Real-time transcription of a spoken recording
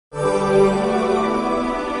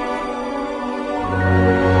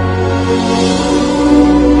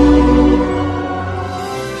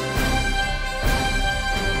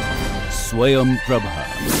Swayam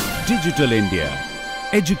Prabha. Digital India.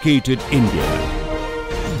 Educated India.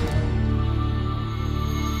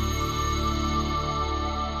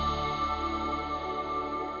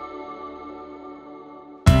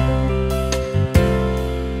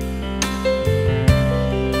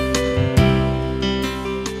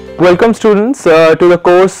 Welcome students to the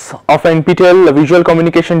course of NPTEL Visual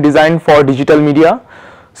Communication Design for Digital Media.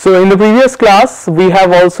 So in the previous class we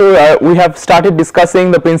have started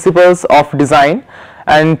discussing the principles of design,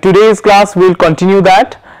 and today's class will continue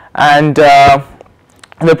that. And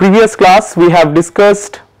in the previous class we have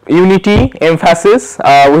discussed unity, emphasis.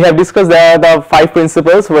 We have discussed the 5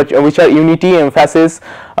 principles which are unity, emphasis,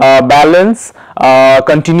 balance,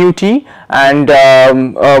 continuity and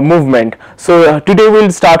movement. So today we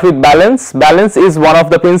will start with balance. Balance is one of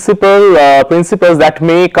the principles that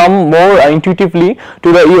may come more intuitively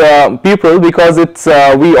to the people, because it's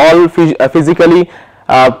we all physically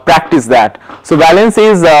practice that. So balance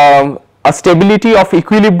is a stability of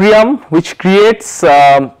equilibrium which creates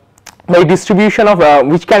by distribution of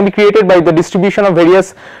which can be created by the distribution of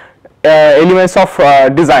various elements of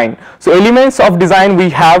design. So elements of design we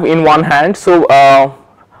have in one hand. So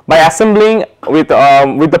by assembling with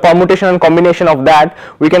the permutation and combination of that,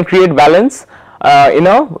 we can create balance in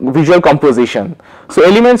a visual composition. So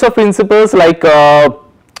elements of principles like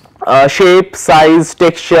shape, size,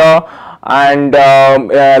 texture and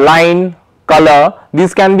line, color,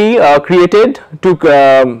 these can be created to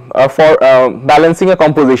for balancing a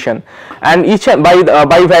composition, and each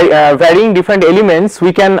by varying different elements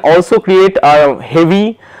we can also create a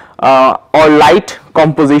heavy or light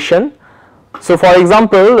composition. So for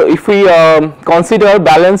example, if we consider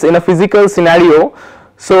balance in a physical scenario,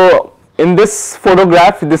 so in this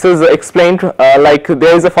photograph this is explained like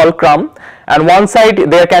there is a fulcrum, and one side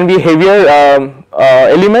there can be heavier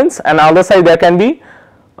elements and other side there can be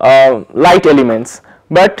light elements.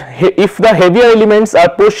 But if the heavier elements are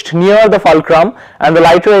pushed near the fulcrum and the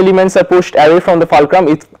lighter elements are pushed away from the fulcrum,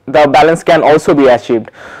 the balance can also be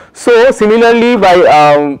achieved. So similarly,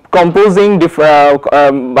 by composing by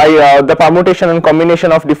the permutation and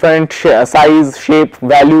combination of different size, shape,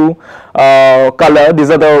 value, color, these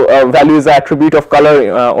are the values, attribute of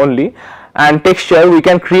color only, and texture, we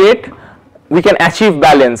can achieve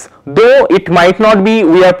balance, though it might not be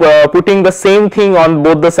we are putting the same thing on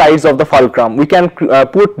both the sides of the fulcrum. We can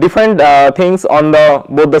put different things on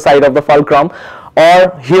both the side of the fulcrum,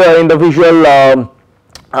 or here in the visual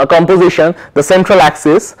composition the central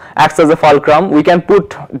axis acts as a fulcrum. We can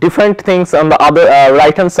put different things on the other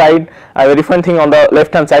right hand side, a different thing on the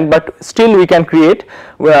left hand side, but still we can create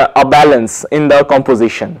a balance in the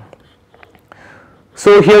composition.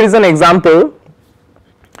 So here is an example.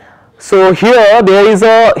 So here there is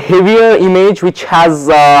a heavier image which has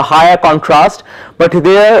higher contrast, but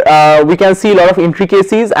there we can see a lot of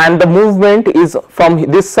intricacies and the movement is from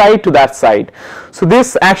this side to that side. So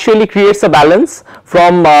this actually creates a balance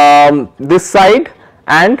from this side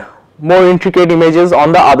and more intricate images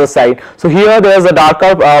on the other side. So here there is a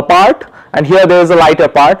darker part and here there is a lighter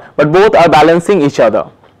part, but both are balancing each other.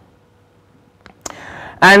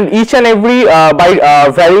 And each and every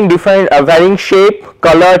by varying shape,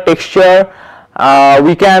 color, texture,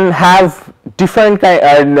 we can have different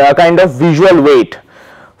kind of visual weight.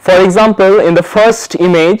 For example, in the first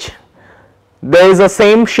image there is a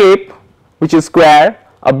same shape which is square,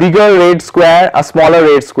 a bigger red square, a smaller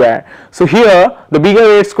red square. So here the bigger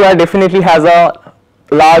red square definitely has a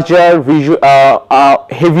larger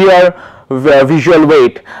heavier visual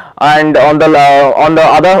weight, and on the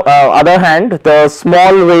other hand the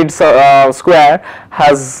small red square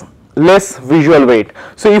has less visual weight.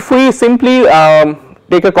 So if we simply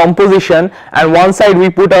take a composition and one side we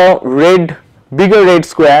put a bigger red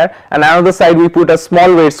square and another side we put a small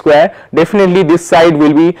red square, definitely this side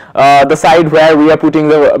will be the side where we are putting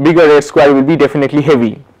the bigger red square will be definitely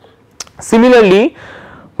heavy. Similarly,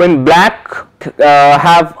 when black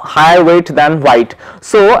have higher weight than white,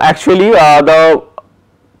 so actually the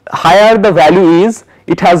higher the value is,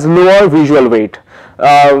 it has lower visual weight.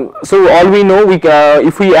 So all we know,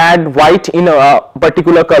 if we add white in a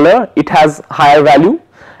particular color, it has higher value,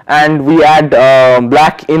 and we add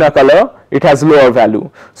black in a color, it has lower value.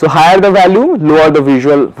 So higher the value, lower the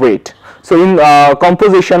visual weight. So in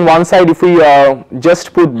composition, one side if we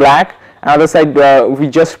just put black, another side we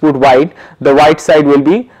just put white, the white side will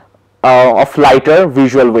be of lighter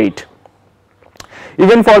visual weight.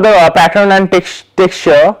 Even for the pattern and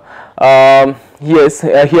texture, yes,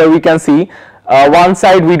 here we can see one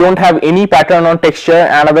side we don't have any pattern on texture,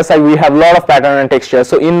 another side we have a lot of pattern and texture.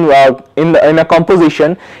 So in a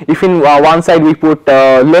composition, if in one side we put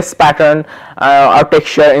less pattern or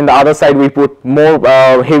texture, in the other side we put more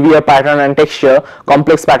heavier pattern and texture,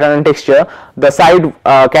 complex pattern and texture, the side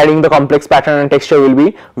carrying the complex pattern and texture will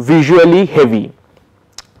be visually heavy.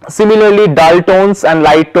 Similarly, dull tones and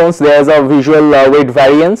light tones, there is a visual weight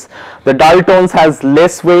variance. The dull tones has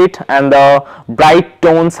less weight and the bright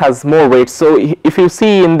tones has more weight. So if you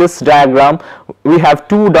see in this diagram, we have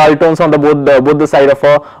two dull tones on the both the side of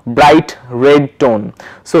a bright red tone.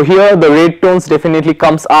 So here the red tones definitely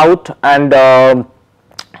comes out and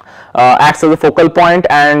acts as a focal point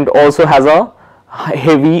and also has a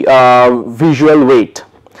heavy visual weight.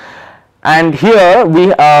 And here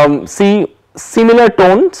we see similar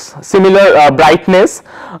tones, similar brightness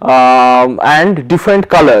and different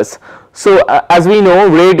colors. So as we know,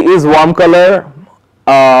 red is warm color,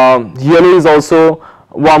 yellow is also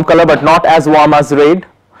warm color but not as warm as red,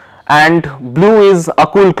 and blue is a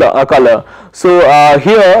cool color. So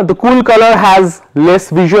here the cool color has less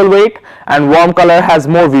visual weight and warm color has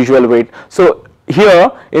more visual weight. So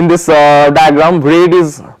here in this diagram, red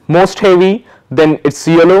is most heavy, then it's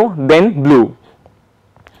yellow, then blue.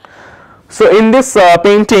 So in this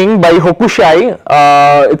painting by Hokusai,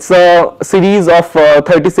 it's a series of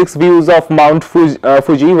 36 views of Mount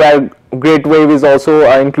Fuji, where Great Wave is also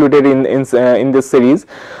included in this series.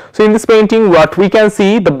 So in this painting, what we can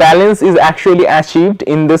see, the balance is actually achieved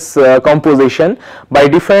in this composition by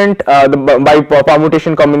different by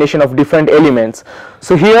permutation combination of different elements.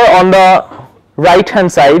 So here on the right hand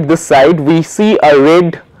side, this side, we see a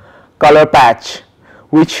red color patch,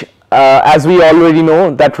 which as we already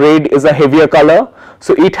know that red is a heavier color,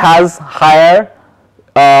 so it has higher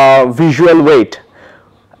visual weight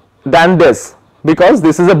than this, because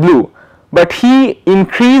this is a blue. But he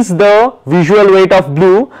increased the visual weight of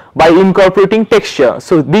blue by incorporating texture.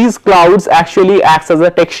 So these clouds actually acts as a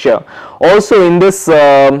texture. Also in this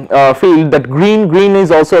field, that green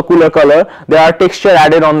is also a cooler color. There are texture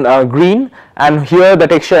added on green, and here the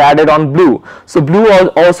texture added on blue. So blue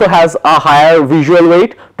also has a higher visual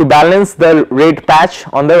weight to balance the red patch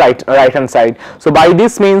on the right hand side. So by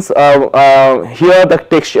this means here the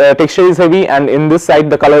texture is heavy and in this side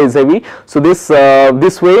the color is heavy. So this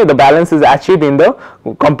way the balance is achieved in the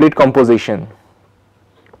complete composition.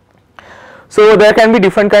 So there can be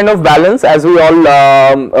different kind of balance, as we all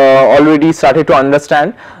already started to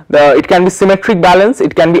understand. It can be symmetric balance,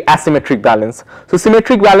 it can be asymmetric balance. So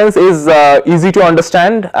symmetric balance is easy to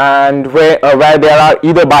understand, and where there are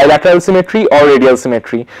either bilateral symmetry or radial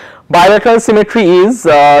symmetry. Bilateral symmetry is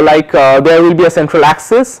there will be a central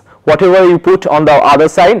axis. Whatever you put on the other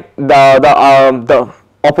side, the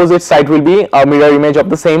opposite side will be a mirror image of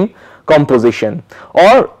the same composition,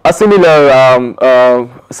 or a similar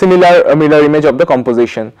mirror image of the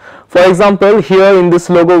composition. For example, here in this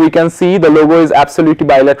logo we can see the logo is absolutely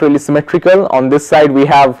bilaterally symmetrical. On this side we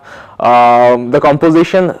have the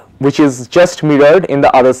composition which is just mirrored in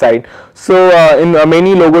the other side. So in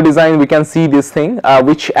many logo design we can see this thing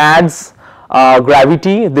which adds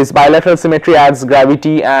gravity. This bilateral symmetry adds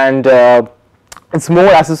gravity, and it's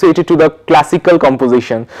more associated to the classical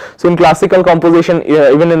composition. So in classical composition,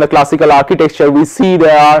 even in the classical architecture, we see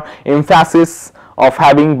there are emphasis of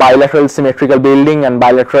having bilateral symmetrical building and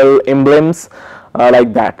bilateral emblems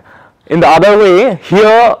like that. In the other way,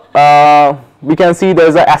 here we can see there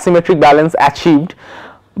is an asymmetric balance achieved.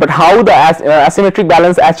 But how the asymmetric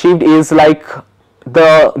balance achieved is like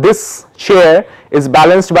this chair is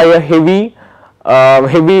balanced by a heavy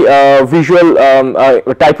visual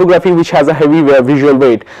typography which has a heavy visual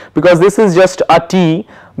weight, because this is just a T,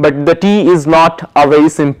 but the T is not a very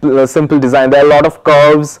simple design. There are a lot of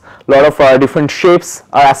curves, lot of different shapes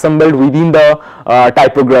are assembled within the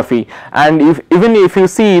typography, and even if you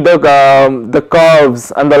see the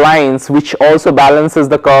curves and the lines, which also balances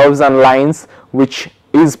the curves and lines which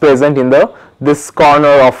is present in this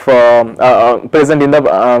corner of present in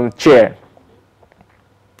the chair.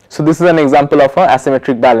 So this is an example of a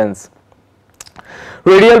asymmetric balance.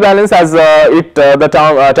 Radial balance, as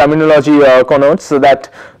the terminology connotes, so that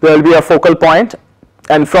there will be a focal point,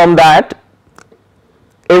 and from that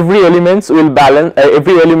every element will balance.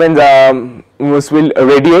 Will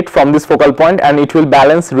radiate from this focal point, and it will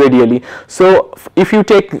balance radially. So if you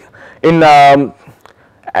take in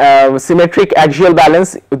symmetric axial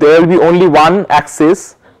balance, there will be only one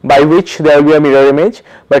axis by which there will be a mirror image,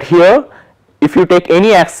 but here if you take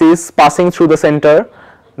any axis passing through the center,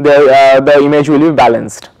 the image will be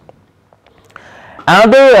balanced.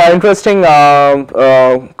 Another interesting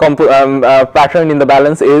pattern in the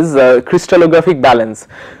balance is crystallographic balance.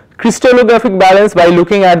 crystallographic balance, by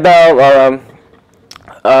looking at the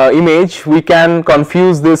image, we can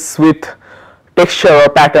confuse this with texture or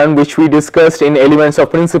pattern, which we discussed in elements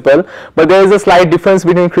of principle, but there is a slight difference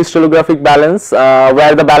between crystallographic balance,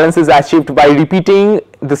 where the balance is achieved by repeating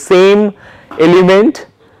the same element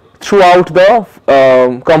throughout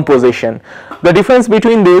the composition. The difference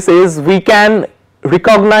between this is we can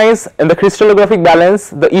recognize in the crystallographic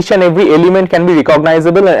balance, the each and every element can be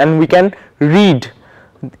recognizable, and we can read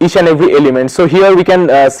each and every element. So here we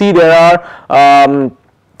can see there are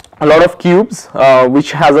a lot of cubes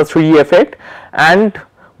which has a 3D effect, and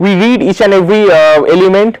we read each and every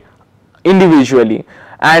element individually,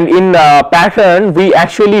 and in pattern we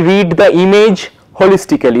actually read the image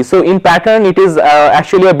holistically. So in pattern it is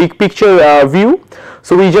actually a big picture view,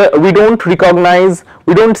 so we don't recognize,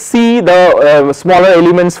 we don't see the smaller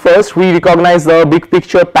elements first, we recognize the big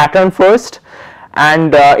picture pattern first,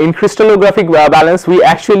 and in crystallographic balance we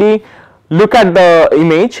actually look at the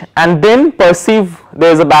image and then perceive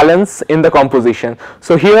there is a balance in the composition.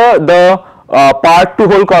 So here the part to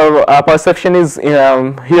whole perception is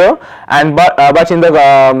here, and but in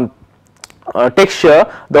the texture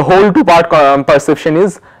the whole to part perception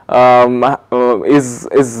is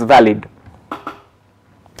valid.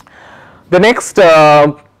 The next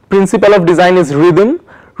principle of design is rhythm.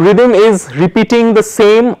 Rhythm is repeating the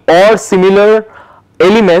same or similar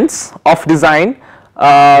elements of design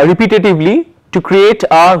repetitively to create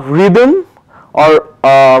a rhythm or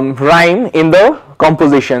rhyme in the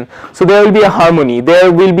composition. So there will be a harmony,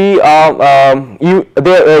 there will be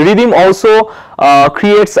rhythm also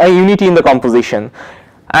creates a unity in the composition,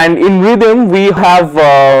 and in rhythm we have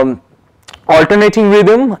alternating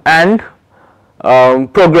rhythm and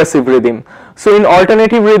progressive rhythm. So in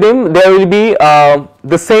alternative rhythm there will be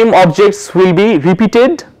the same objects will be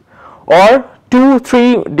repeated, or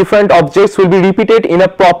 2-3 different objects will be repeated in a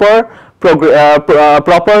proper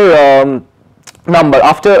number.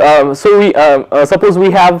 After so we suppose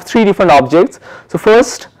we have 3 different objects, so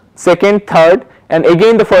first, second, third, and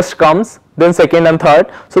again the first comes, then second and third,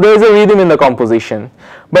 so there is a rhythm in the composition.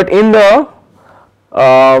 But in the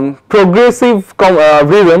progressive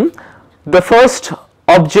rhythm, the first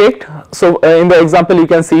object, so in the example you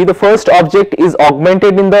can see the first object is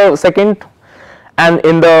augmented in the second, and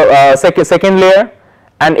in the second layer,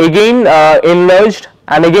 and again enlarged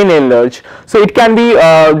and again enlarged. So it can be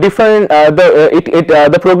different,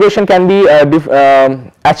 the progression can be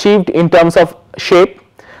achieved in terms of shape,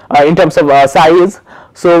 in terms of size.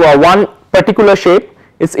 So one particular shape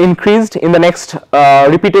is increased in the next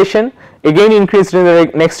repetition, again increased in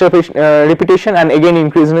the next repetition, and again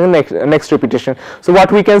increased in the next repetition. So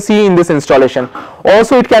what we can see in this installation.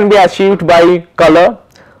 Also it can be achieved by color.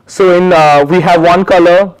 So in we have one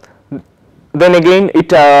color, then again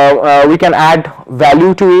it we can add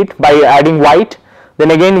value to it by adding white,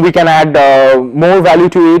 then again we can add more value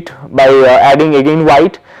to it by adding again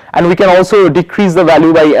white, and we can also decrease the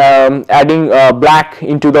value by adding black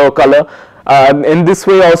into the color. In this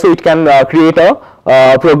way also it can create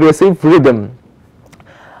a progressive rhythm.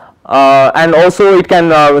 And also it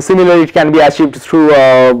can similarly it can be achieved through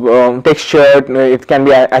texture, it can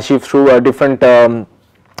be achieved through different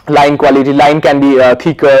line quality. Line can be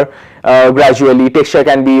thicker gradually, texture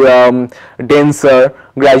can be denser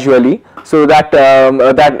gradually. So that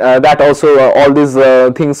also all these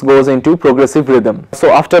things goes into progressive rhythm. So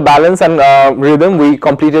after balance and rhythm, we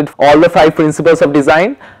completed all the 5 principles of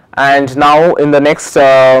design, and now in the next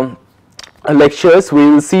lectures we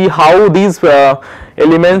will see how these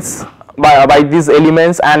elements, by these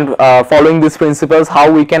elements and following these principles,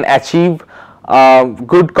 how we can achieve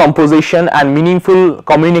good composition and meaningful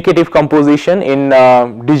communicative composition in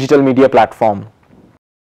digital media platform.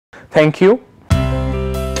 Thank you.